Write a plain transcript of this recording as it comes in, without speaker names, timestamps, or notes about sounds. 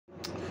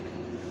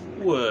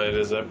What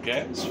is up,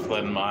 guys?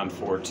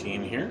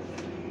 floodinmon14 here,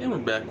 and we're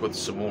back with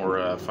some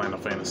more Final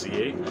Fantasy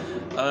VIII.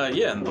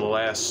 Yeah, in the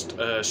last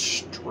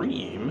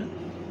stream,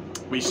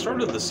 we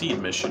started the seed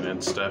mission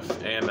and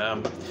stuff, and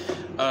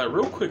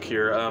real quick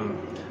here,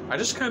 I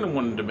just kind of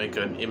wanted to make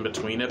an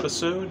in-between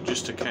episode,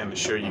 just to kind of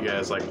show you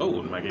guys, like,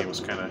 oh, my game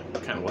was kind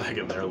of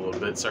lagging there a little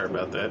bit, sorry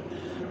about that.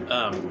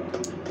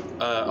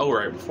 Oh,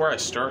 right, before I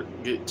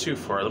get too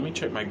far, let me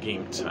check my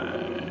game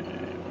time.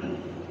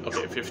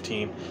 Okay,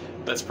 15.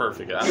 That's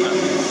perfect. I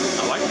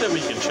like that we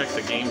can check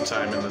the game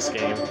time in this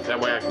game. That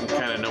way I can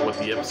kind of know what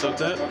the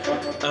episode's at.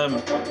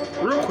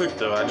 Real quick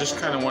though, I just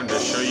kind of wanted to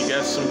show you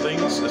guys some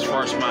things as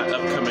far as my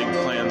upcoming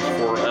plans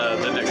for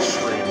the next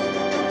stream.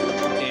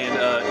 And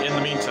in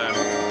the meantime,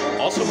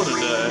 also wanted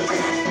to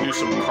do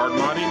some card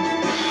modding.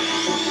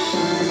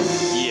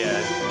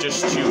 Yeah,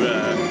 just to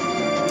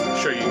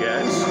show you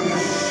guys,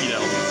 you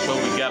know,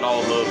 what we got all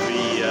of the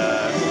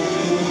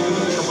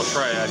Triple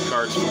Triad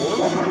cards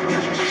for.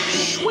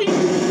 Sweet!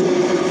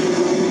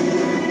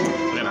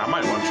 And I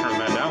might want to turn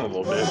that down a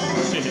little bit.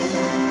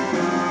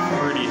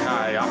 Pretty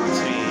high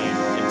octane,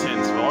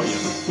 intense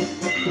volume.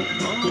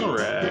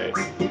 Alright.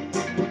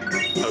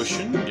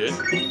 Potion, good.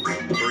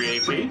 3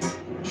 AP.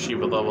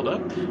 Shiva leveled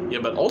up. Yeah,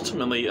 but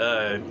ultimately,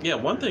 yeah,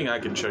 one thing I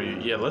can show you.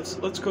 Yeah,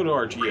 let's go to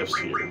our GFs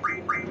here.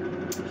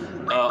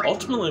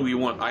 Ultimately, we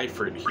want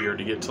Ifrit here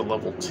to get to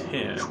level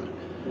 10.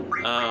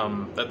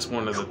 That's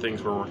one of the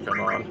things we're working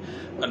on.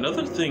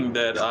 Another thing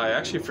that I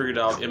actually figured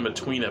out in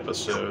between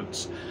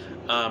episodes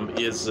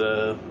is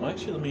well,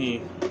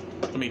 actually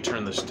let me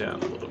turn this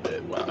down a little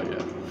bit. Wow,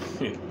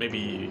 yeah,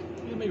 maybe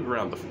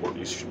around the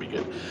 40s should be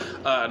good.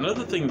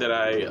 Another thing that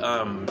I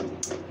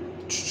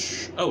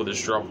oh,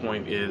 this draw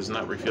point is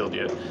not refilled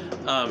yet.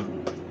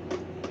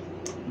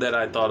 That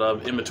I thought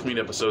of in between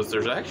episodes.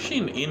 There's actually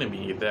an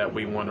enemy that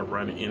we want to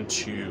run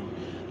into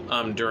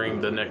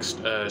during the next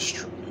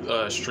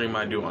stream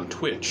I do on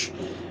Twitch,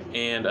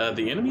 and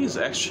the enemy is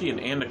actually an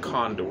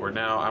Anaconda.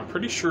 Now I'm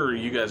pretty sure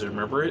you guys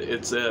remember it.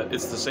 It's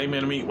the same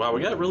enemy. Wow,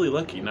 we got really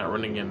lucky not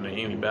running into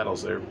any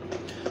battles there.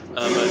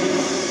 But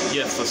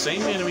yeah, it's the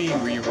same enemy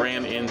we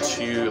ran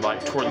into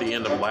like toward the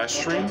end of last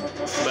stream.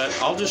 But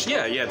I'll just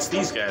yeah, it's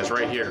these guys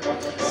right here.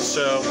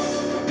 So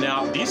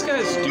now these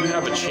guys do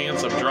have a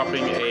chance of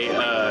dropping a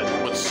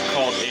what's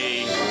called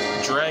a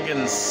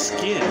dragon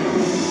skin.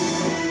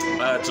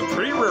 It's a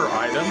pretty rare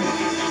item,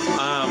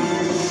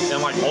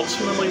 and like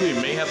ultimately we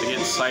may have to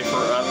get Cypher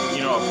up,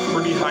 you know, a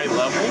pretty high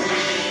level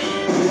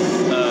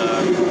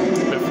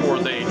before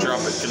they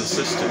drop it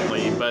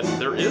consistently. But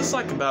there is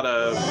like about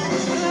a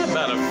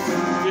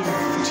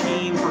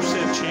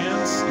 15%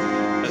 chance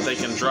that they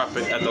can drop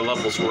it at the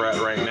levels we're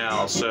at right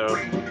now. So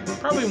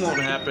probably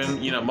won't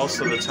happen. You know, most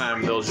of the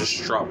time they'll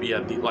just drop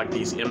like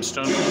these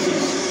M-stone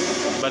pieces.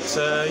 But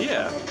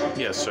yeah,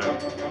 so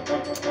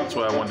that's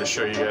what I wanted to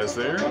show you guys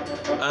there.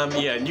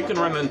 Yeah, and you can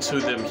run into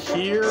them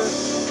here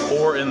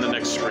or in the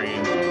next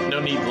screen. No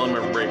need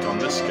limit break on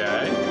this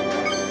guy.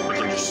 We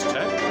can just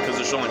attack because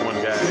there's only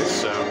one guy,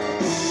 so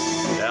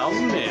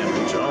 1,000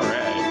 damage. All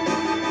right.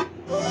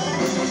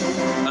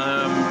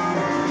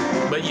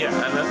 But yeah,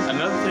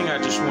 another thing I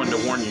just wanted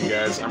to warn you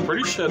guys. I'm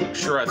pretty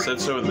sure I said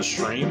so in the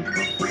stream,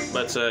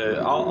 but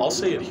I'll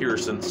say it here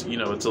since you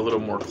know it's a little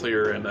more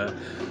clear and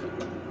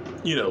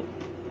you know.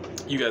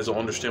 You guys will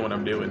understand what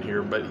I'm doing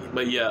here,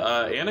 but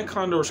yeah,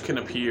 Anacondas can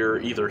appear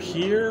either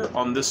here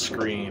on this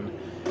screen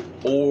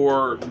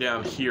or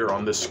down here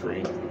on this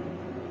screen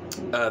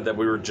that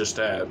we were just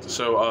at.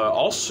 So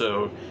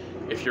also,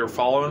 if you're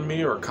following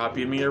me or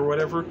copying me or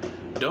whatever,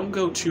 don't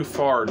go too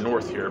far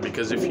north here,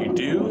 because if you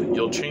do,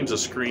 you'll change the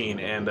screen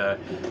and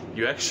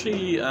you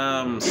actually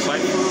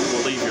Cypher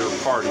will leave your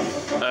party.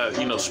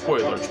 You know,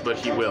 spoilers, but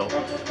he will.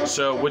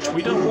 So, which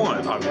we don't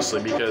want,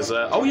 obviously, because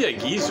oh yeah,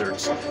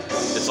 geezers.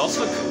 It's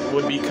also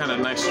would be kind of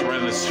nice to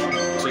run this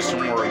to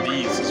some more of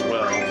these as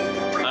well.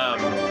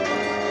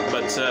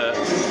 But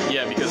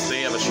yeah, because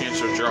they have a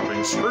chance of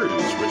dropping screws,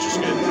 which is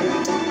good.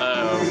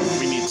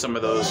 We need some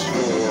of those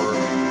for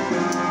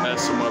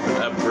some weapon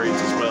upgrades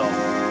as well.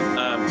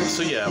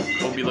 So yeah,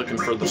 we'll be looking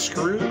for the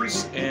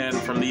screws and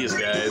from these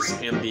guys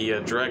and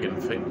the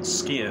dragon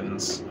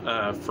skins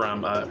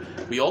from.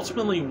 We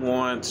ultimately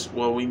want.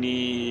 Well, we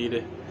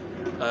need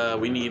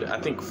I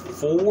think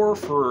 4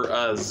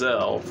 for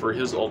Zell for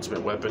his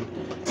ultimate weapon,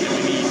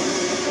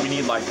 and we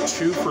need like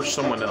 2 for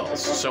someone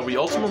else. So we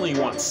ultimately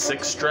want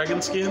 6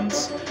 dragon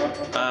skins.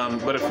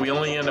 But if we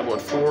only end up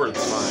with 4,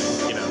 it's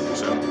fine, you know.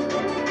 So,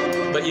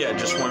 but yeah,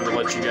 just wanted to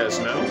let you guys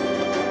know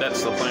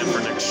that's the plan for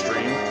next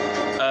stream.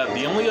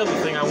 The only other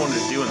thing I wanted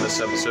to do in this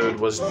episode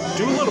was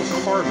do a little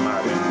card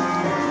modding,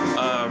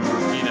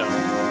 you know,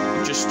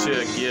 just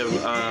to give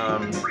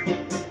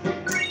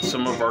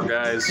some of our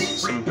guys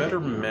some better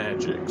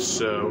magic.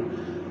 So,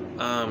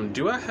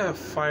 do I have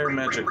Fire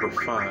Magic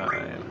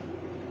Refine?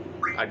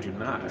 I do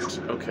not.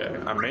 Okay,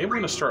 I may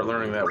want to start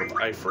learning that with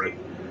Ifrit.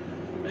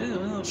 Yeah,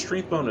 well,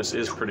 strength bonus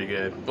is pretty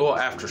good. Well,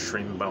 after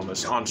strength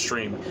bonus, on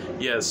stream.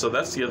 Yeah, so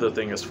that's the other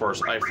thing as far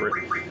as Ifrit.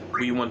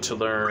 We want to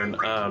learn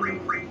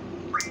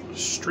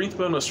strength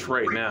bonus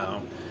right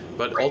now,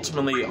 but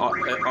ultimately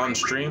on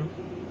stream,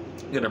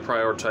 I'm going to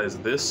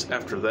prioritize this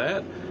after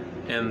that.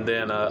 And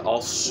then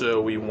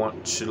also we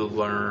want to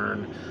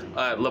learn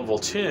at level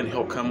 10.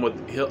 He'll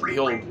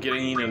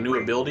gain a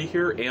new ability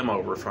here, ammo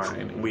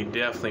refine. We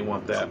definitely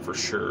want that for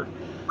sure.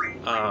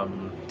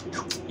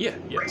 Yeah.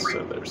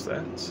 So there's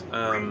that.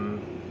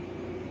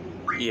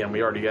 Yeah, and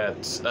we already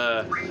got.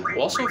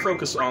 We'll also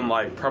focus on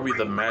like probably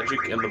the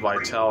magic and the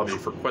vitality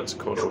for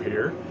Quetzalcoatl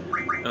here.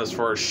 And as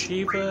far as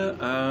Shiva,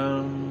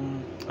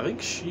 I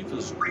think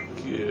Shiva's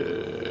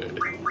good.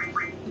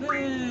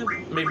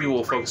 Maybe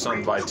we'll focus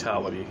on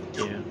vitality,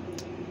 yeah,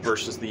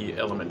 versus the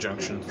element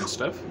junctions and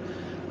stuff.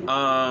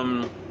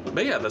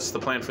 But yeah, that's the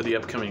plan for the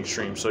upcoming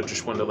stream. So I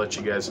just wanted to let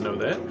you guys know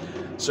that.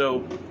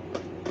 So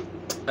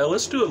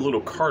let's do a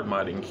little card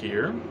modding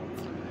here,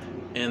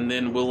 and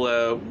then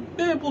we'll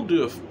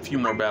do a few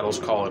more battles.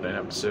 Call it an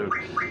episode.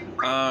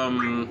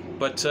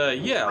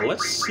 Yeah,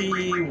 let's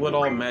see what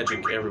all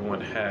magic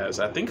everyone has.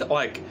 I think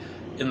like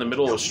in the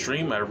middle of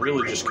stream, I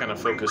really just kind of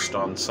focused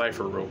on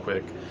Cypher real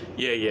quick.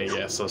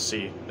 Yeah. So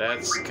see,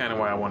 that's kind of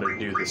why I wanted to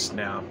do this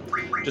now,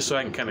 just so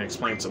I can kind of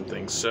explain some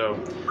things. So,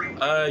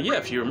 yeah,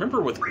 if you remember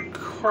with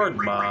card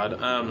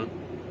mod,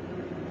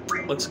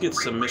 let's get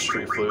some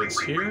mystery fluids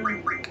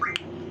here.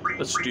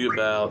 Let's do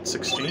about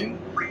 16.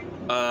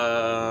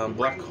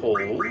 Black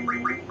hole.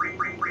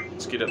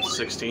 Let's get up to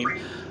 16.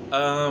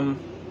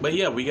 But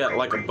yeah, we got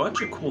like a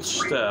bunch of cool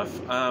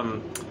stuff.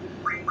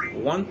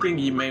 One thing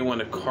you may want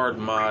to card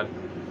mod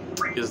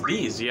is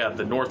these. Yeah,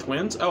 the North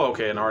Winds. Oh,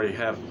 okay, and I already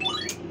have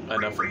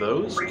enough of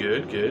those.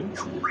 Good. We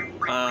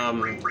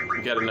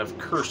got enough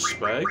curse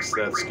spikes.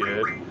 That's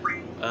good.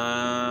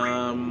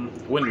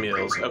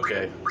 Windmills.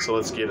 Okay, so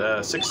let's get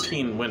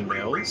 16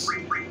 windmills.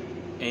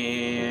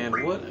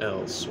 And what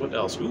else?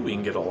 Ooh, we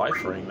can get a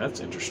life ring.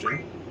 That's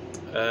interesting.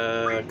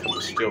 A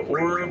couple steel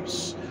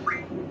orbs.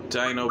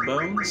 Dino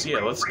bones. Yeah,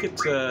 let's get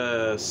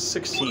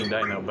 16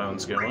 dino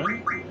bones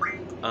going.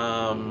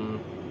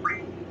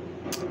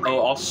 Oh,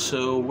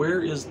 also,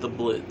 where is the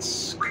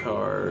Blitz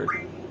card?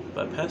 If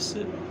I pass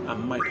it, I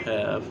might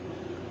have.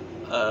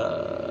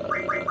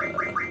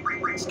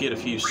 Let's get a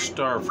few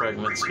star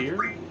fragments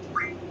here.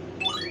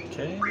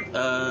 Okay.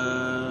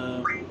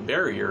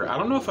 Barrier. I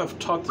don't know if I've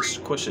taught this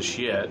to Quistis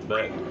yet,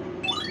 but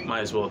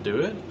might as well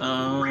do it.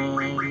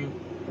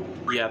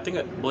 Yeah, I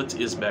think Blitz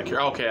is back here.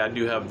 Okay, I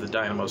do have the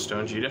Dynamo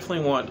Stones. You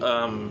definitely want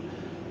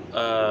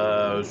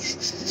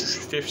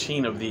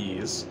 15 of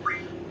these.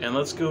 And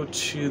let's go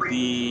to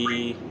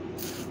the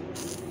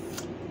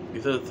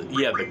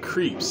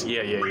creeps.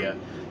 Yeah.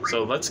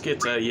 So let's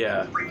get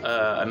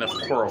enough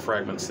coral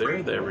fragments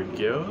there. There we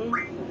go.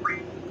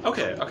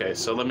 Okay.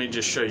 So let me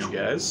just show you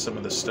guys some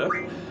of this stuff.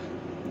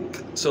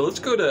 So let's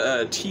go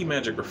to T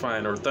Magic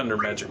Refine or Thunder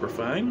Magic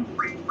Refine.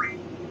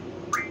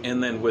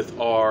 And then with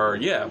our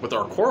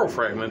coral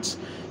fragments,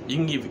 you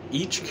can give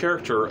each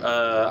character.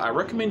 I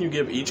recommend you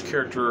give each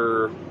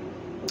character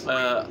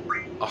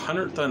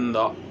 100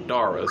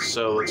 Thundaras.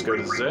 So let's go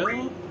to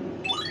Zell.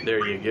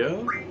 There you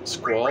go.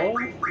 Squall.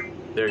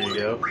 There you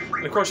go.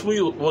 And of course,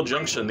 we'll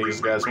junction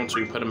these guys once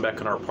we put them back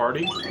in our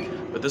party.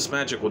 But this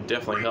magic will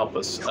definitely help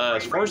us.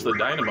 As far as the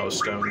Dynamo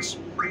Stones,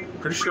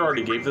 pretty sure I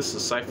already gave this a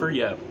Cypher.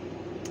 Yeah.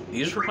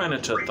 These refine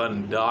it to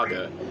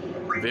Thundaga.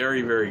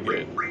 Very, very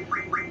good.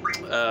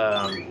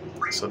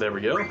 So there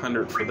we go.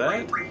 100 for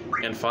that.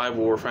 And 5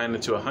 will refine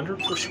it to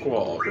 100 for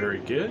Squall. Very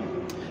good.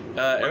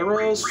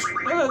 Arrows,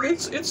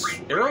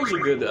 arrows are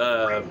good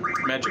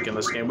magic in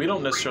this game. We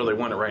don't necessarily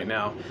want it right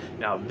now.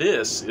 Now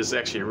this is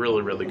actually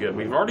really, really good.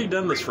 We've already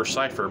done this for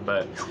Cypher,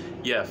 but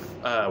yeah,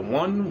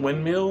 1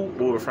 windmill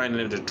will refine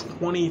it into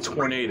 20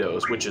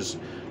 tornadoes, which is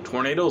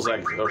tornadoes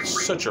like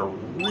such a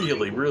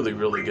really, really,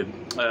 really good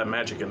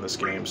magic in this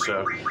game.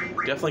 So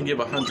definitely give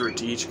 100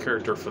 to each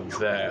character for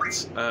that.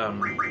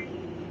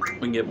 We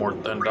can get more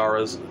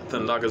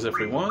Thundagas if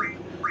we want.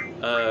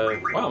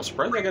 Wow, I'm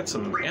surprised I got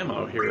some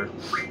ammo here.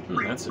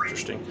 That's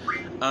interesting.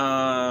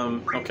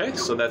 Okay,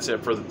 so that's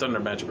it for the Thunder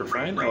Magic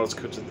Refine. Now let's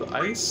go to the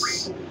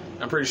Ice.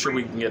 I'm pretty sure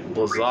we can get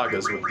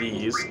Blizzagas with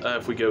these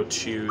if we go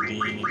to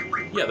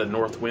the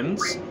North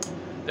Winds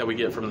that we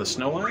get from the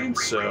Snow Line.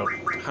 So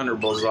 100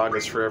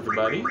 Blizzagas for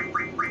everybody.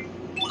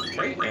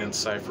 Okay, and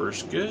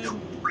Cypher's good.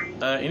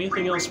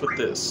 Anything else with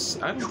this?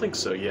 I don't think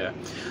so, yeah.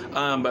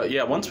 But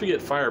yeah, once we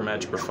get Fire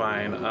Magic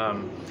Refine,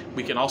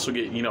 we can also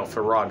get,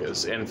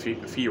 Firagas and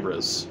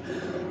Firas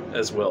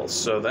as well.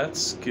 So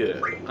that's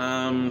good.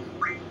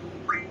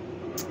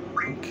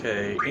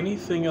 Okay,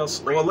 anything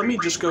else? Well, let me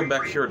just go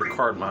back here to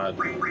card mod.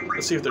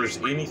 Let's see if there's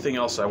anything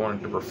else I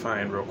wanted to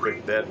refine real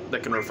quick that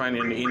can refine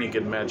into any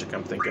good magic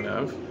I'm thinking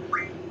of.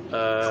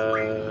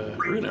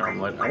 Rune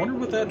Armlet. I wonder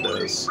what that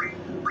does.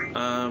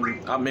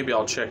 Maybe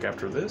I'll check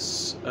after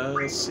this.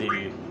 Let's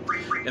see.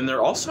 And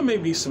there also may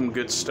be some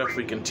good stuff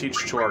we can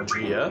teach to our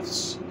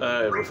GFs,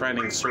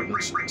 refining certain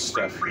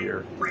stuff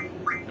here.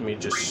 Let me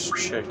just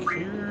check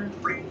here.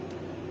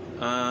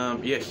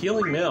 Yeah,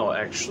 Healing Mail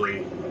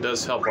actually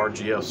does help our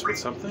GFs with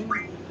something.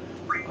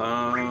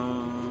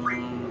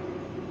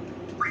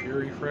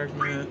 Fury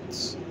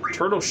Fragments.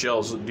 Turtle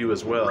Shells do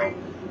as well.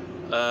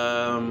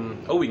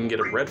 Oh, we can get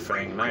a red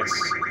fang.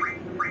 Nice.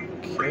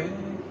 Okay.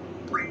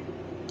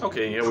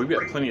 Okay, yeah, we've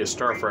got plenty of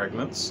star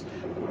fragments.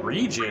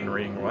 Regen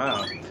ring,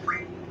 wow.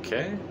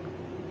 Okay.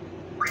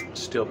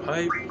 Steel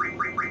pipe.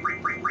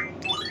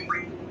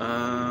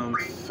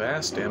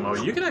 Fast ammo.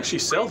 You can actually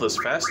sell this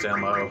fast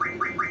ammo,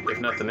 if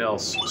nothing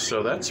else,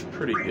 so that's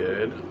pretty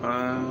good.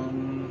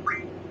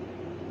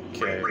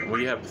 Okay,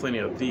 we have plenty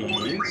of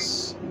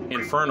these.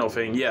 Inferno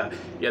Fang, yeah,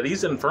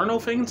 these Inferno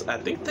Fangs, I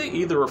think they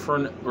either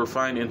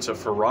refine into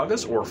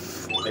Faragas or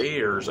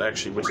Flares,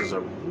 actually, which is a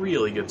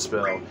really good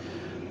spell.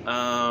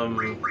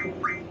 Okay,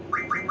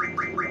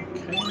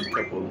 a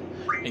couple,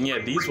 and yeah,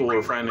 these will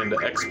refine into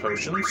X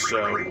potions,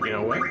 so, you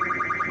know what,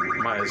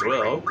 might as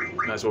well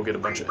get a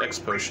bunch of X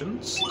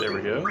potions. There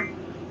we go.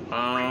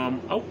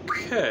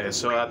 Okay,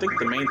 so I think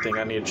the main thing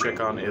I need to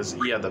check on is,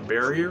 yeah, the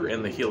barrier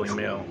and the healing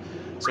mail.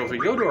 So if we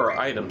go to our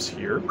items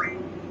here,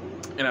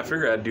 and I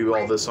figure I'd do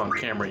all this on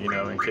camera, you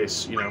know, in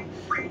case, you know,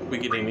 we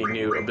get any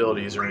new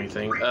abilities or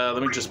anything.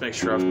 Let me just make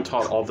sure I've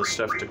taught all this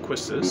stuff to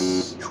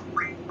Quistis.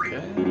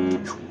 Okay.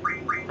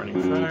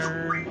 Running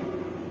fire.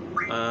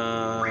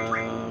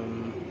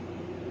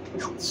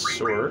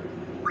 Sword.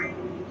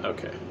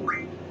 Okay.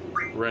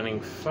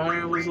 Running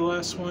fire was the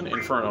last one.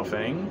 Inferno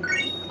Fang.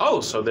 Oh,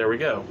 so there we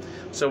go.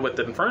 So with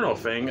the Inferno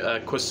Fang,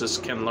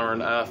 Quistis can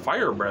learn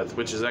Fire Breath,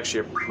 which is actually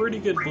a pretty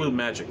good blue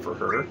magic for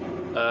her.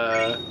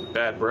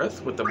 Bad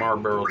Breath with the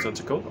Marlboro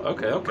Tentacle.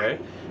 Okay.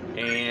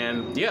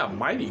 And yeah,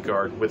 Mighty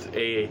Guard with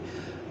a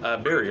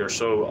barrier.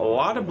 So a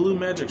lot of blue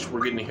magics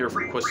we're getting here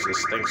from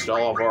Quistis, thanks to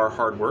all of our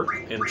hard work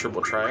in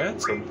Triple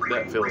Triad, so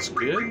that feels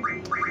good.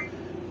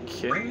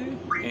 Okay,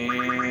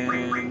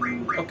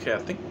 and okay, I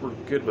think we're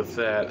good with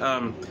that.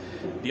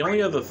 The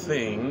only other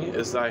thing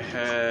is I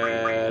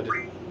had,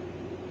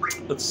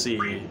 let's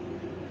see,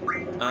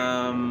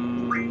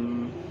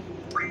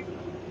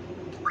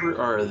 where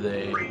are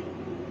they?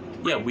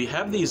 Yeah, we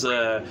have these,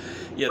 yeah,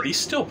 these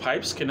steel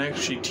pipes can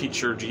actually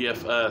teach your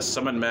GF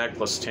summon mag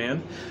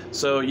 +10.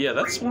 So, yeah,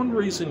 that's one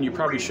reason you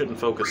probably shouldn't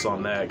focus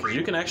on that, because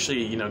you can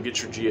actually, you know,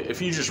 get your GF,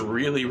 if you just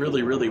really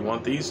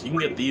want these, you can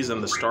get these in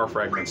the star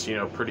fragments, you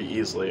know, pretty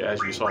easily, as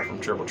you saw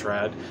from Triple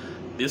Trad.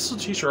 This will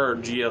teach our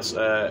GF's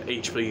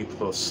HP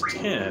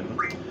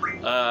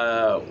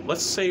 +10.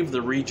 Let's save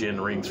the regen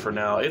rings for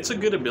now. It's a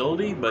good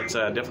ability, but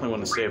definitely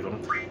want to save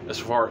them. As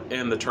far,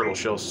 and the turtle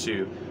shells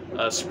too.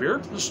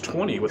 Spirit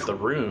 +20 with the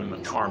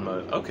rune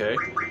armor. Okay,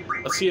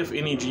 let's see if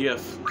any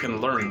GF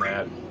can learn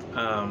that.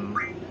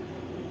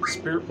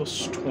 Spirit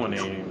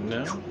 +20,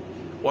 no?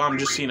 Well, I'm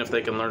just seeing if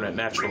they can learn it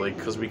naturally,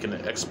 because we can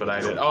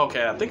expedite it. Oh,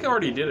 okay, I think I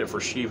already did it for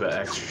Shiva,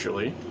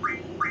 actually.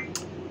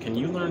 Can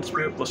you learn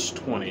Spirit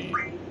 +20?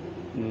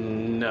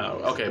 No.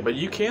 Okay, but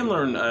you can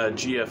learn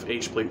GF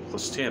HP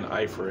 +10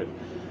 Ifrit.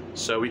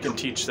 So we can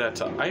teach that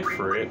to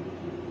Ifrit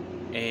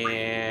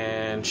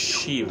and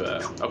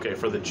Shiva. Okay,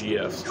 for the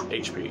GF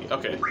HP.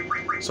 Okay,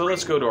 so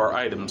let's go to our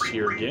items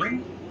here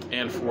again.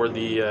 And for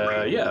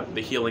the, yeah,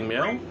 the healing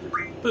mail,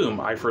 boom,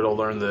 Ifrit will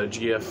learn the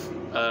GF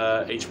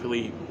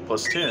HP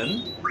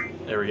 +10.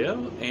 There we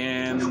go.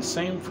 And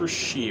same for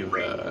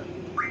Shiva.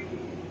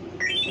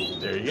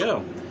 There you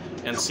go.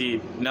 And see,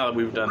 now that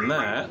we've done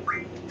that,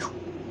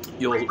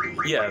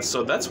 yeah,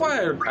 so that's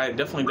why I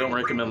definitely don't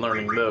recommend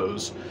learning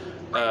those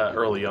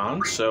early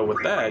on. So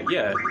with that,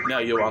 yeah, now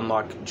you'll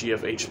unlock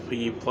GF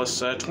HP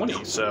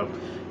 +20. So,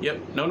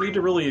 yep, no need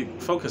to really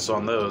focus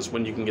on those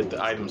when you can get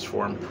the items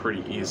for them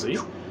pretty easy.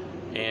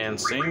 And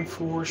same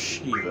for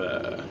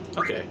Shiva.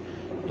 Okay,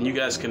 and you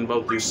guys can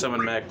both do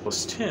Summon Mag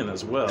 +10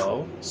 as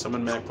well.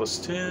 Summon Mag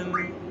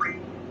 +10.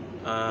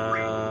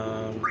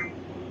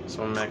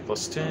 Summon Mag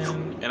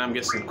 +10. And I'm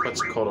guessing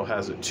Quetzalcoatl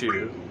has it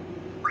too.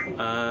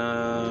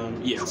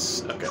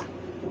 Yes, okay.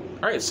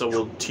 Alright, so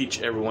we'll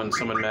teach everyone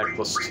Summon Mag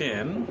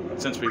 +10.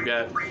 Since we've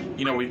got,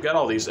 you know, we've got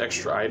all these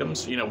extra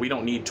items, you know, we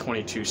don't need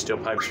 22 steel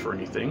pipes for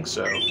anything,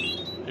 so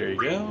there you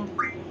go.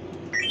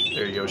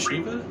 There you go,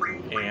 Shiva.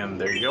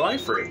 And there you go,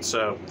 Ifrit.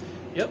 So,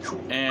 yep.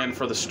 And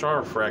for the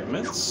star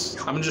fragments,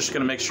 I'm just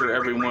going to make sure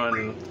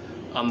everyone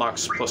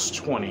unlocks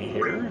 +20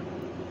 here.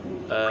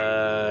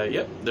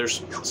 Yep,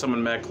 there's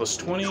Summon Mag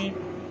 +20.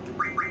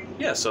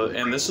 Yeah, so,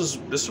 and this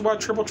is why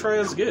Triple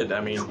Triad is good. I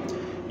mean,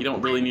 you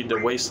don't really need to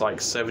waste like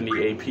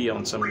 70 AP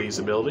on some of these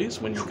abilities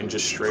when you can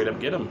just straight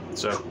up get them.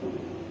 So,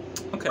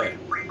 okay.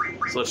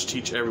 So let's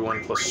teach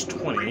everyone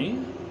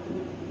 +20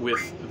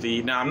 with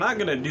the... Now, I'm not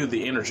going to do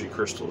the energy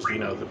crystals, you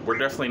know, we're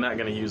definitely not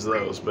going to use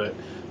those, but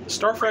the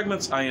star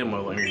fragments I am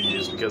willing to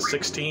use because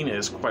 16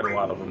 is quite a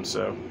lot of them,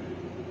 so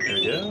there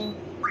you go.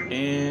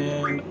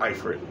 And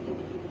Ifrit.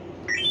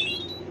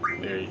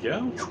 There you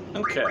go.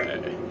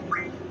 Okay.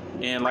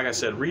 And like I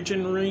said,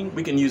 Regen Ring,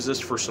 we can use this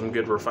for some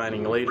good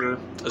refining later,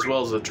 as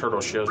well as the turtle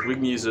shells. We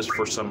can use this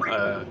for some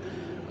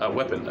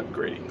weapon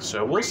upgrading.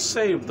 So we'll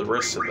save the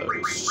rest of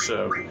those.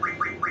 So,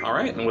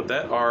 alright, and with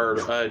that, our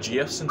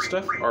GFs and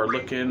stuff are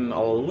looking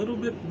a little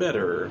bit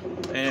better.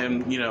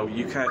 And, you know,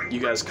 you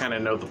guys kind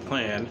of know the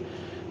plan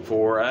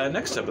for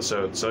next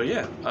episode. So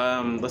yeah,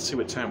 let's see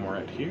what time we're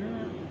at here.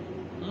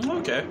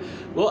 Okay,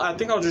 well, I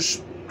think I'll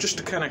just just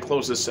to kind of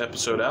close this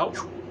episode out,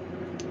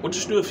 we'll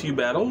just do a few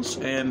battles,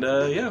 and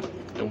yeah,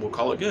 and we'll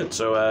call it good.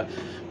 So, yeah,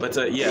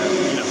 you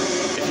know,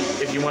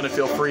 if you want to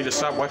feel free to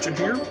stop watching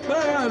here,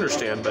 I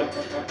understand. But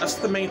that's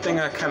the main thing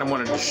I kind of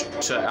wanted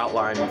to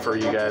outline for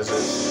you guys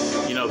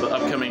is, you know, the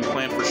upcoming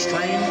plan for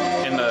stream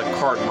and the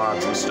card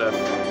mods and stuff,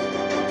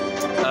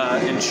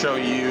 and show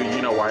you,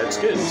 you know, why it's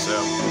good. So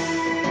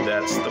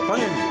that's the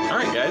plan. All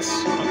right, guys.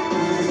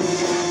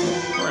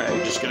 All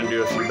right, just gonna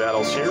do a few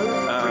battles here.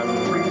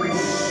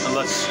 And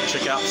let's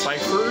check out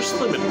Cypher's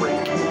Limit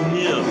Break.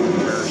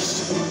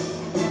 Numbers.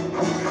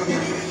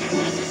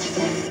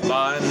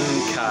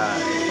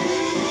 Bankai.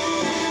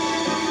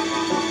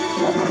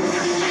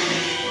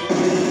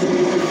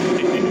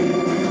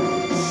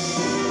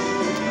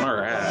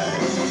 Alright.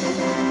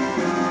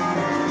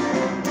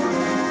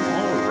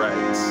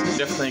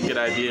 Definitely a good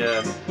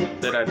idea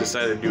that I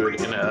decided to do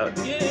it in a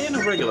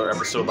regular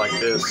episode like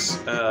this,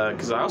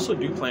 because I also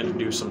do plan to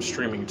do some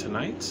streaming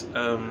tonight.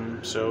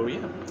 So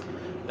yeah.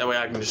 That way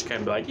I can just kind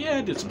of be like, yeah,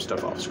 I did some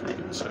stuff off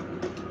screen. So,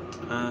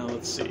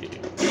 let's see.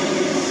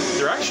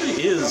 There actually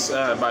is,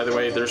 by the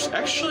way, there's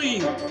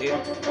actually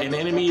an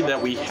enemy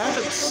that we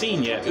haven't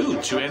seen yet.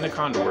 Ooh, 2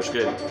 Anacondors,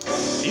 good.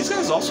 These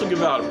guys also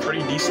give out a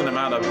pretty decent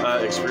amount of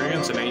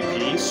experience and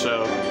AP,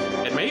 so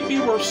it may be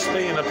worth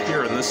staying up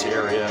here in this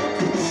area,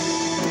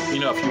 you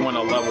know, if you want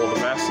to level the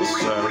fastest.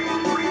 So,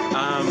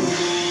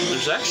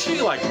 there's actually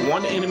like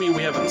one enemy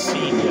we haven't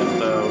seen yet,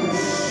 though,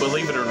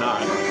 believe it or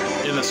not,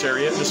 in this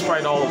area,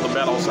 despite all of the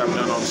battles I've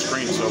done on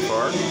screen so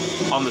far,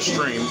 on the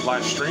stream,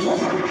 live stream.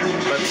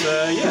 But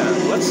yeah,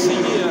 let's see,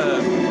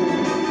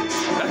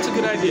 that's a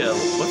good idea.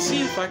 Let's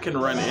see if I can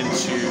run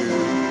into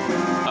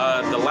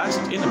the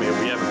last enemy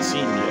we haven't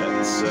seen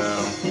yet, so,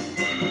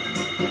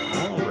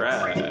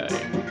 alright.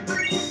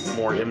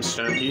 More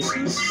M-Stone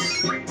pieces.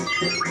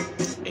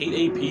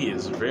 8 AP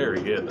is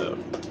very good, though.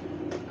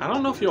 I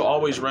don't know if you'll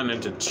always run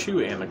into 2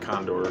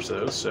 Anacondors,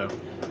 though, so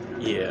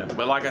yeah.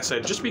 But like I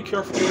said, just be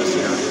careful in this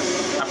area.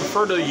 I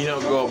prefer to, you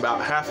know, go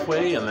about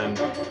halfway and then,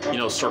 you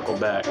know, circle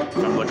back if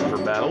I'm looking for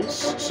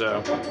battles.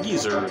 So,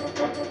 geezer.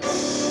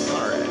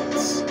 Alright.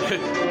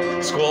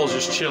 Squall's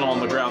just chilling on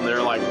the ground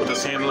there, like, with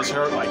his hand on his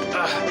heart, like,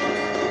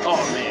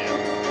 oh, man.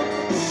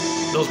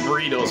 Those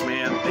burritos,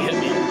 man, they hit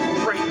me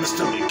right in the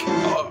stomach.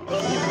 Oh.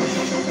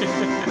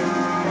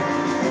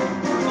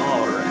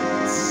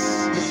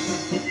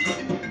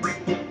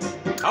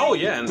 Oh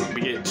yeah, and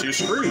we get 2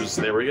 screws.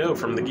 There we go,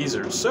 from the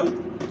geezers. So,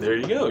 there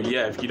you go.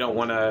 Yeah, if you don't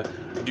want to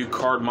do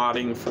card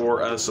modding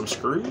for some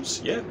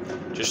screws, yeah,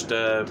 just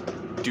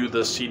do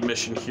the seed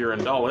mission here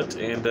in Dalit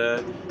and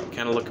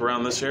kind of look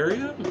around this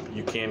area.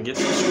 You can get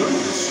some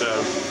screws,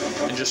 so,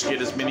 and just get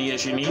as many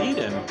as you need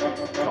and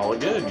call it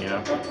good, you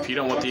know. If you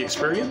don't want the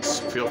experience,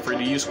 feel free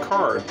to use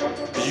card,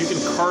 because you can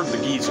card the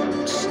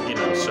geezers, you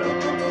know, so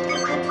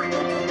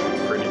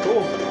pretty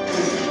cool.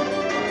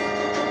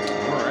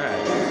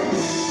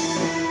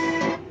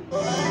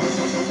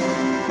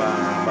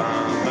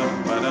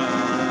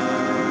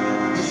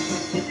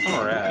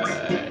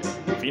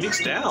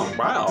 Phoenix down.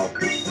 Wow.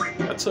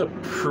 That's a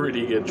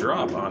pretty good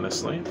drop,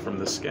 honestly, from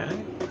this guy.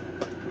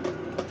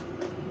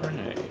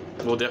 Alright.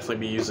 We'll definitely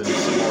be using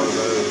some more of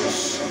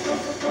those.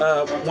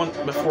 One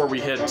before we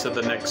head to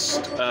the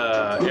next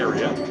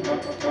area.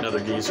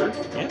 Another geezer.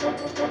 Yeah.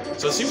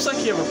 So it seems like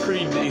you have a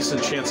pretty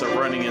decent chance of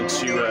running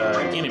into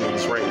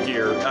enemies right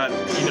here.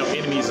 You know,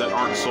 enemies that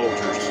aren't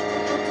soldiers.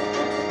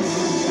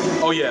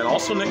 Oh yeah, and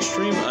also next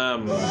stream, I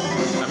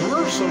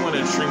remember someone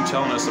in stream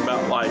telling us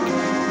about, like,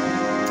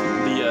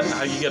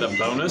 how you get a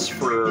bonus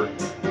for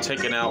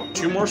taking out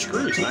 2 more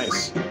screws.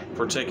 Nice.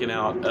 For taking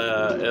out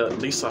at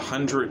least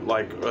 100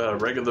 like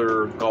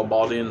regular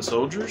Galbaldian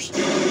soldiers.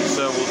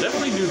 So we'll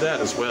definitely do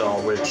that as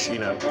well, which, you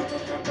know,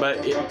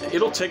 but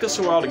it'll take us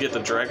a while to get the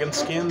dragon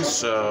skins,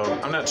 so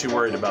I'm not too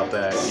worried about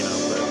that, you know,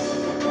 but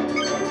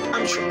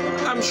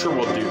I'm sure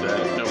we'll do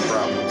that, no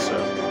problem. So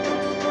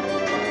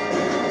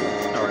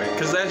alright,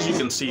 because as you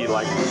can see,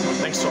 like,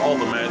 thanks to all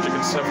the magic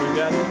and stuff we've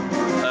got,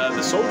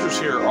 the soldiers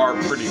here are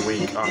pretty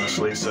weak,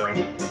 honestly, so...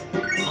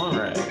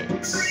 Alright.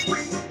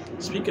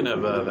 Speaking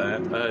of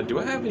that, do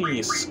I have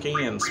any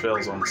scan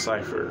spells on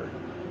Cypher?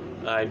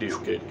 I do.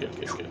 Good.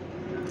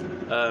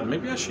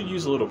 Maybe I should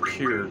use a little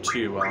cure,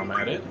 too, while I'm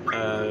at it.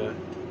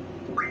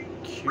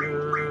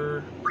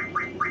 Cure...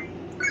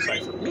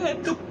 Cypher. Yeah,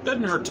 it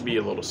doesn't hurt to be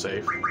a little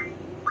safe.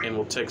 And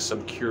we'll take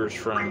some cures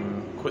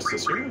from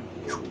Quistis here.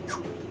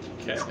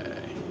 Okay.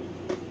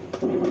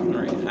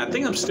 Alright, I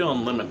think I'm still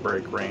in limit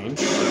break range,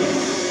 so...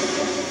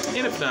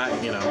 And if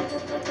not, you know,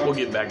 we'll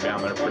get back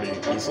down there pretty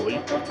easily.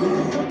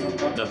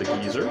 Another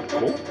geezer,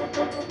 cool.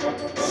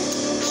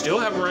 Still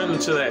haven't run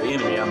into that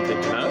enemy I'm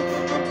thinking of.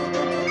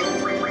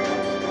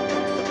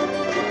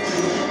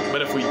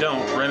 But if we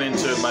don't run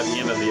into it by the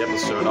end of the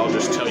episode, I'll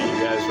just tell you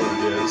guys what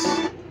it is.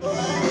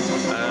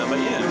 But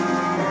yeah.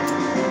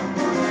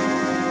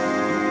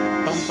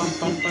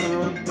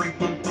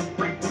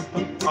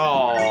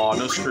 Oh,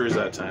 no screws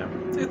that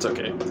time. It's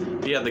okay.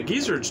 Yeah, the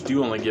geezers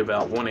do only give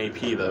out 1 AP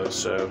though,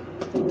 so...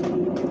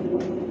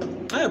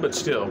 But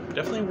still,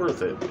 definitely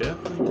worth it.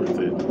 Definitely worth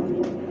it.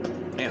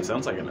 Man, it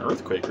sounds like an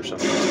earthquake or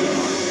something.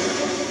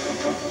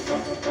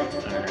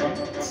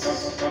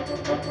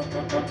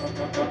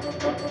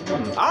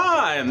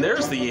 Ah, and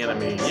there's the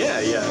enemy.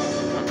 Yeah.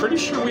 I'm pretty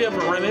sure we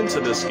haven't run into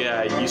this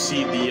guy. You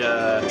see the,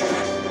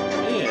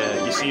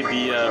 you see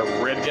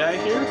the red guy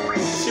here?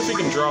 Let's see if we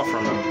can draw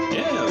from him.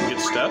 Yeah, good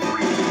stuff.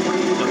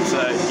 Let's,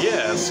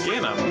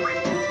 scan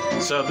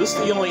him. So this is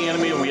the only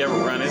enemy we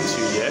haven't run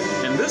into yet,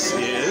 and this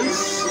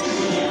is,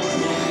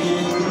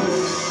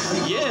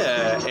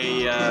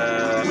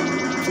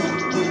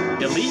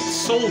 elite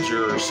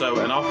soldier, so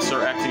an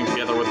officer acting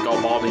together with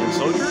Galbaldian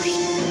soldiers.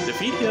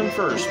 Defeat him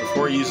first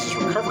before he uses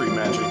recovery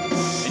magic.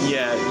 And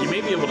yeah, you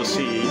may be able to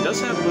see he does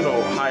have a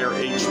little higher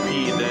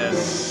HP than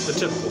the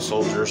typical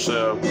soldier,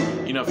 so,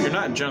 you know, if you're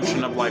not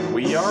junction up like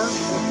we are,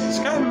 this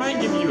guy might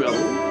give you a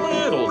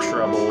little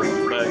trouble,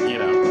 but, you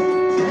know.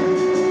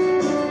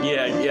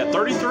 Yeah,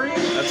 33?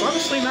 That's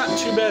honestly not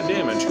too bad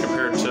damage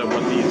compared to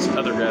what these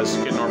other guys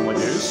can normally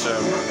do, so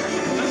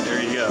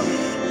there you go.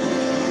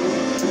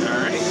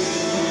 Alright.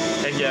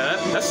 And yeah,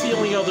 that's the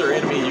only other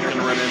enemy you can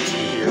run into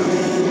here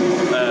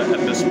at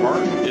this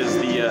part, is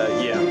the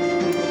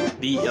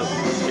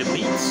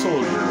elite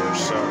soldier,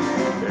 so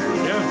there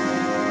you go.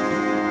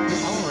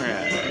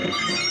 Alright.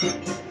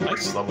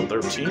 Nice, level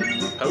 13.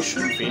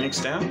 Potion, Phoenix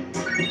down.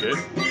 Good.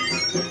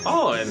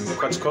 Oh, and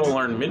Quetzalcoatl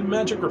learned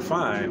Mid-Magic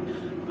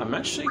Refine. I'm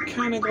actually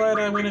kind of glad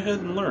I went ahead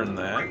and learned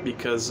that,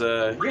 because,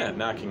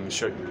 now I can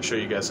show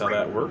you guys how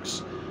that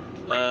works.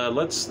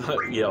 Let's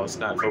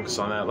not focus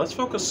on that. Let's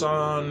focus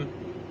on,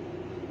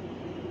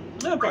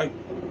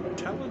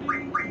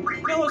 vitality?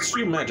 Yeah, let's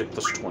do Magic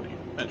plus 20.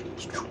 Magic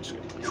plus 20 is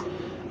good.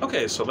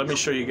 Okay, so let me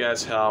show you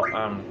guys how,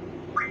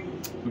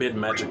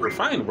 Mid-Magic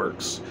Refine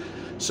works.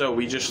 So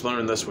we just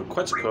learned this with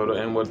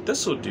Quetzalcoatl, and what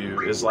this will do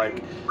is,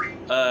 like,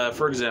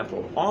 for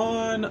example,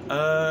 on,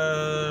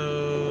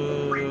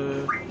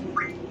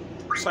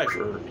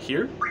 Cypher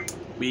here,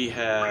 we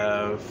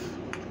have,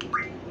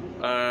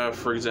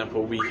 for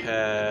example, we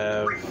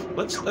have,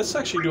 let's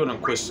actually do it on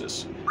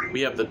Quistis.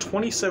 We have the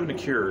 27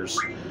 cures.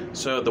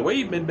 So the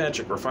way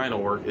Mid-Magic Refine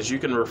will work is you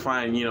can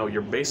refine, you know,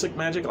 your basic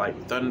magic like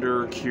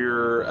Thunder,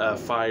 Cure,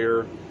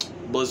 Fire,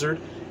 Blizzard,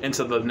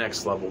 into the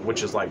next level,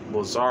 which is like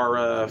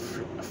Blizzara,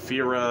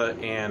 Fira,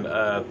 and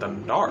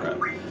Thundara.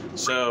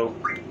 So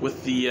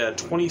with the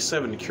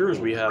 27 cures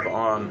we have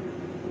on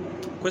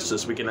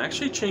Quistis, we can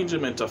actually change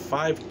them into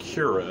 5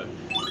 Cura,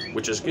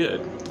 which is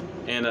good.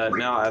 And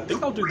now I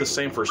think I'll do the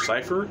same for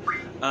Cypher.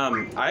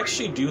 I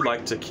actually do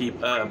like to keep,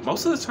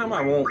 most of the time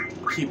I won't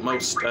keep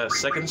most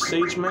second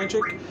stage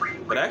magic,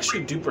 but I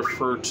actually do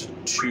prefer to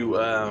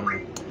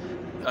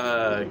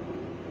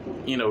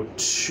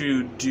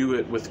do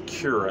it with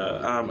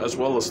Cura, as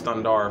well as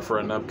Thundara for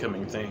an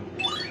upcoming thing.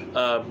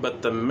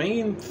 But the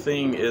main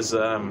thing is,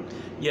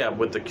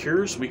 with the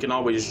cures, we can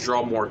always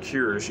draw more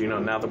cures, you know,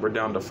 now that we're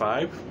down to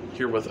 5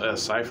 here with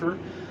Cypher.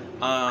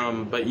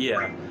 But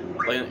yeah,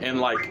 and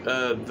like,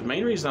 the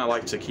main reason I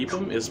like to keep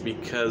them is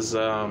because,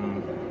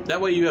 that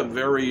way you have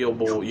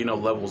variable, you know,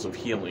 levels of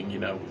healing,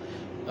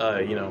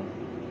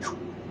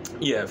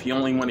 if you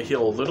only want to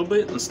heal a little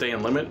bit and stay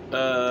in limit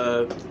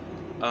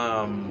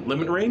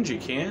range, you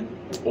can,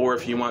 or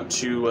if you want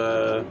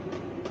to,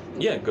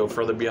 go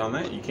further beyond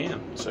that, you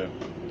can, so.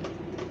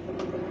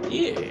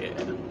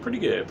 Yeah, pretty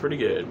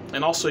good.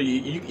 And also,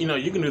 you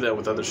can do that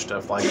with other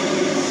stuff, like,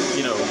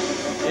 you know,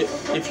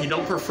 if you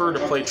don't prefer to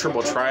play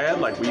triple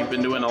triad, like we've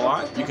been doing a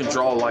lot, you can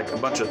draw, like, a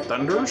bunch of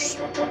Thunders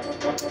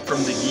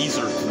from the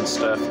geezers and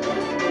stuff.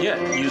 Yeah,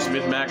 use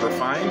Mid-Mag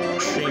Refine,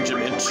 change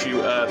them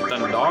into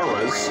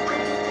Thundaras,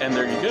 and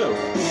there you go.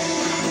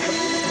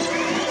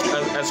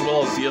 As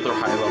well as the other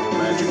high-level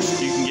magics.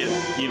 You can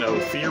get, you know,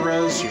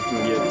 Firas, you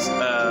can get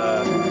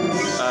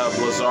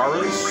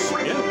Blazzaras,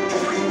 yeah.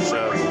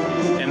 So,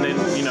 and then,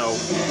 you know,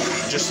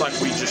 just like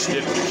we just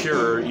did with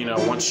Cure, you know,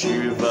 once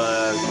you've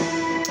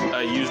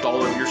used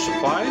all of your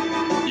supply,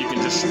 you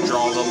can just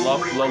draw the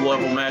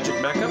low-level magic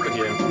back up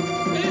again.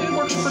 And it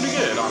works pretty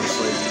good,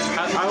 honestly.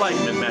 I like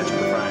Mid-Magic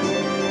Refine,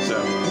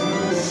 so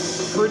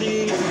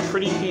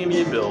pretty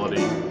handy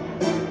ability.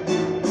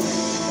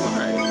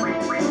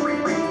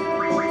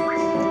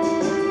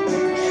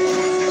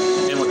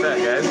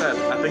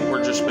 I think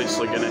we're just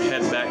basically going to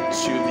head back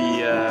to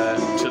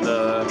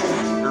the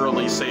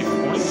early save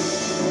point,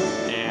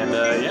 and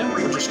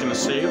we're just going to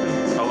save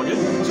and call it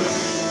good. So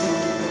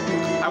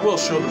I will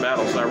show the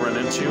battles I run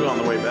into on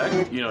the way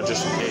back, you know,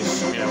 just in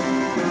case, you know,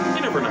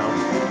 you never know.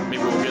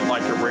 Maybe we'll get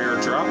like a rare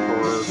drop,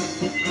 or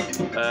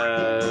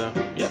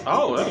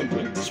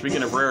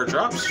speaking of rare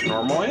drops,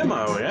 normal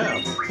ammo,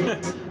 yeah.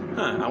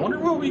 I wonder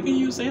what we can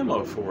use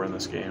ammo for in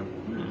this game.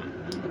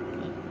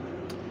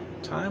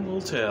 Time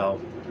will tell.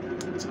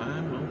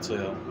 Time will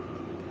tell.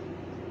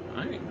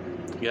 Alright.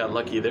 You got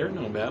lucky there,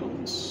 no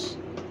battles.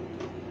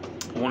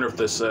 I wonder if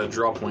this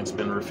draw point's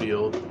been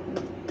revealed.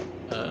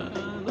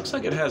 Looks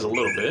like it has a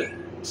little bit.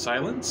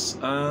 Silence.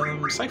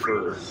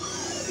 Cypher.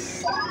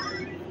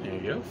 There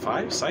you go.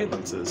 5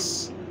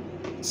 silences.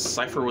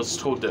 Cypher was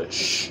told to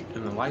shh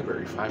in the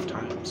library 5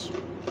 times.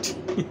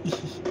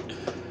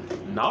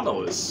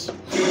 Nautilus.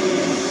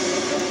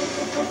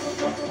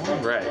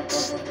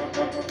 Alright.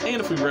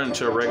 And if we run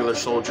into a regular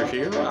soldier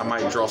here, I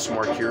might draw some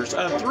more cures. 3?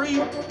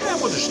 Yeah,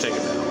 we'll just take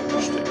it out.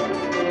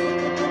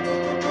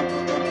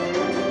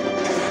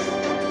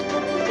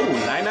 Ooh,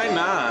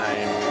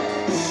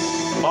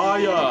 999.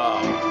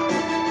 Fire.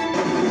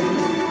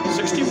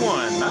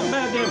 61. Not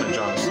bad damage,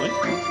 honestly.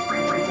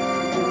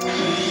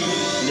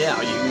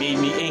 Now you made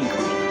me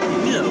angry.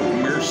 No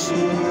mercy.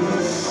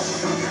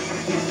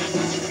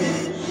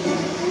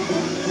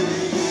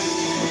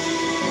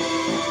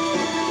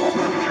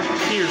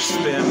 Pierce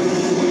them,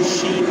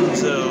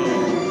 Shinzo.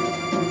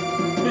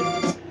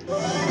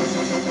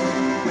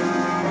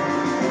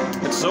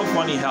 It's so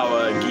funny how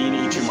Gin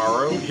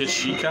Ichimaru, his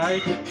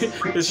Shikai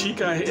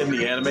in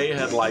the anime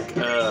had like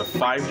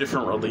 5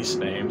 different release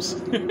names,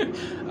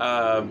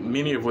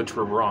 many of which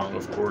were wrong,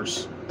 of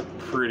course.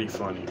 Pretty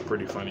funny,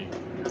 pretty funny.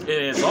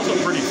 It's also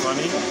pretty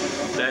funny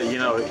that, you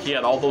know, he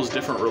had all those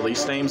different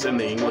release names in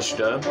the English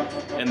dub,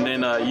 and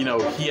then, you know,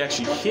 he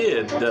actually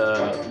hid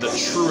the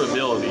true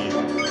ability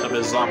of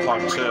his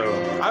Zanpakuto.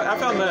 I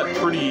found that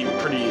pretty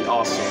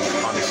awesome,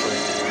 honestly.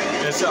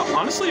 And it's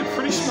honestly a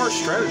pretty smart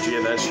strategy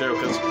in that show,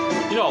 because,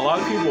 you know, a lot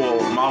of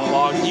people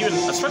monologue, even,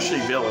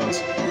 especially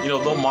villains, you know,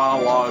 they'll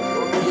monologue,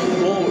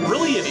 well,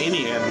 really in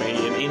any anime,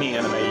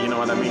 you know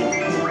what I mean?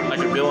 Like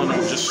a villain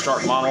will just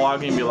start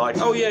monologuing and be like,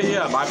 oh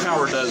yeah, my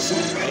power does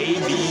A,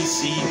 B,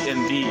 C,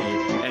 and D,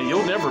 and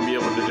you'll never be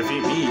able to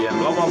defeat me, and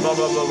blah, blah, blah,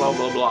 blah, blah, blah,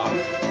 blah, blah.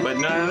 But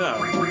no.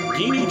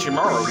 Gin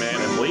Ichimaru, man,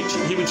 in Bleach,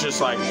 he was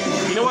just like,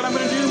 you know what I'm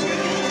gonna do?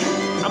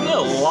 I'm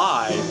gonna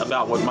lie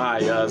about what my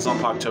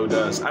Zanpakuto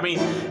does. I mean,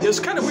 it was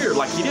kind of weird.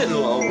 Like he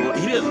didn't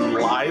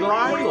lie.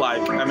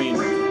 Like I mean,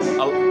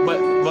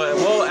 but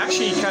well,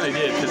 actually he kind of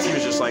did, because he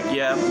was just like,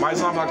 yeah, my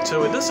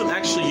Zanpakuto, it doesn't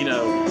actually, you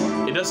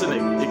know, it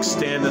doesn't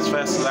extend as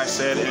fast as I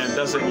said, and it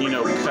doesn't, you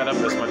know, cut up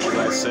as much as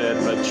I said.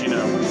 But you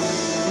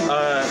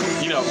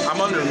know,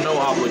 I'm under no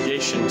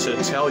obligation to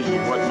tell you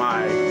what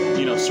my,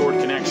 you know, sword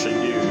can actually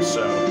do.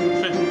 So.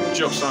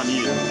 Joke's on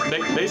you.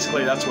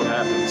 Basically, that's what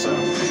happened. So,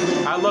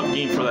 I love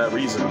Gin for that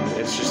reason.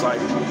 It's just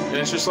like,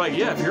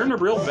 yeah, if you're in a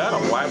real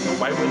battle, why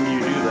wouldn't you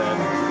do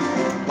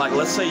that? Like,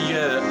 let's say you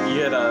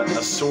had a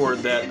sword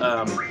that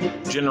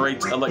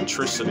generates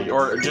electricity,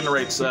 or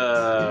generates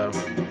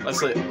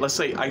let's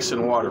say ice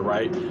and water,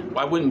 right?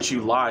 Why wouldn't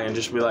you lie and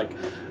just be like,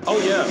 oh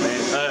yeah,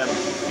 man,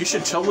 you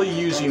should totally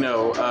use, you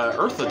know,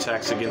 earth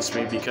attacks against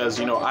me, because,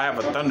 you know, I have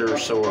a thunder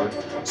sword.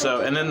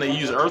 So, and then they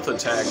use earth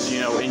attacks, you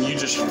know, and you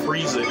just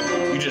freeze it.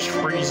 You just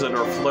freeze it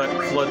or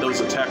flood those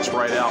attacks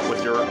right out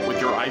with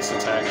your ice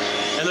attack.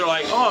 And they're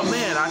like, oh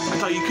man, I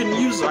thought you couldn't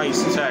use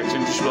ice attacks.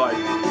 And just be like,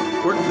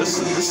 this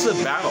is a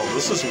battle.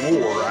 This is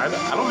war. I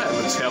don't have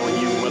to tell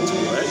you what's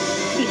what.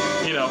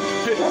 You know,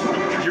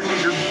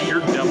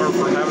 you're dumber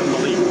for having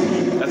believed me.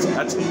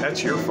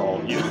 That's your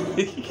fault. You know?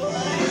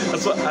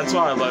 that's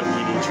why I love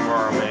Gin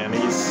Ichimaru, man.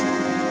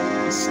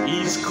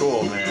 He's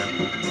cool, man.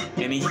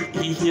 And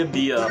he had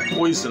the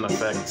poison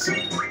effects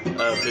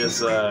of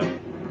his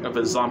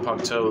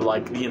Zanpakuto,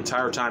 like, the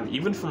entire time,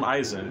 even from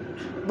Aizen.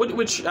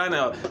 Which, I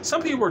know,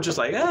 some people were just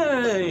like,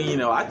 you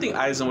know, I think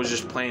Aizen was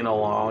just playing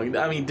along.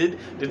 I mean, did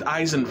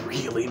Aizen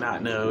really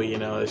not know, you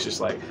know? It's just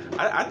like,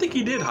 I think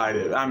he did hide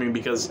it. I mean,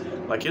 because,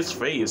 like, his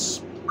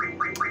face,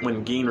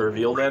 when Gin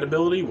revealed that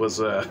ability, was,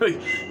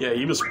 yeah,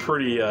 he was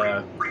pretty,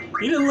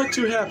 he didn't look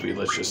too happy,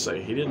 let's just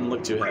say. He didn't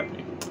look too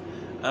happy.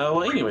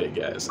 Well, anyway,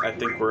 guys, I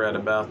think we're at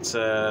about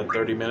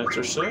 30 minutes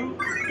or so.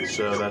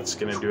 So that's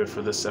going to do it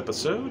for this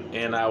episode.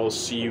 And I will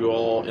see you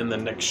all in the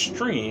next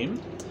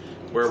stream,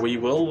 where we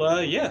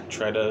will, yeah,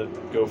 try to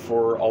go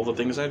for all the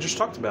things I just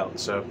talked about.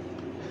 So,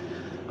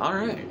 all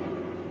right.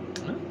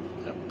 Well,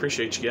 I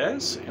appreciate you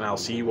guys, and I'll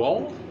see you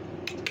all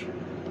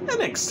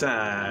next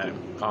time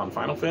on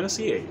Final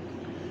Fantasy VIII.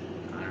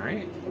 All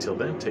right. Till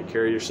then, take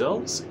care of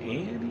yourselves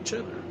and each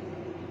other.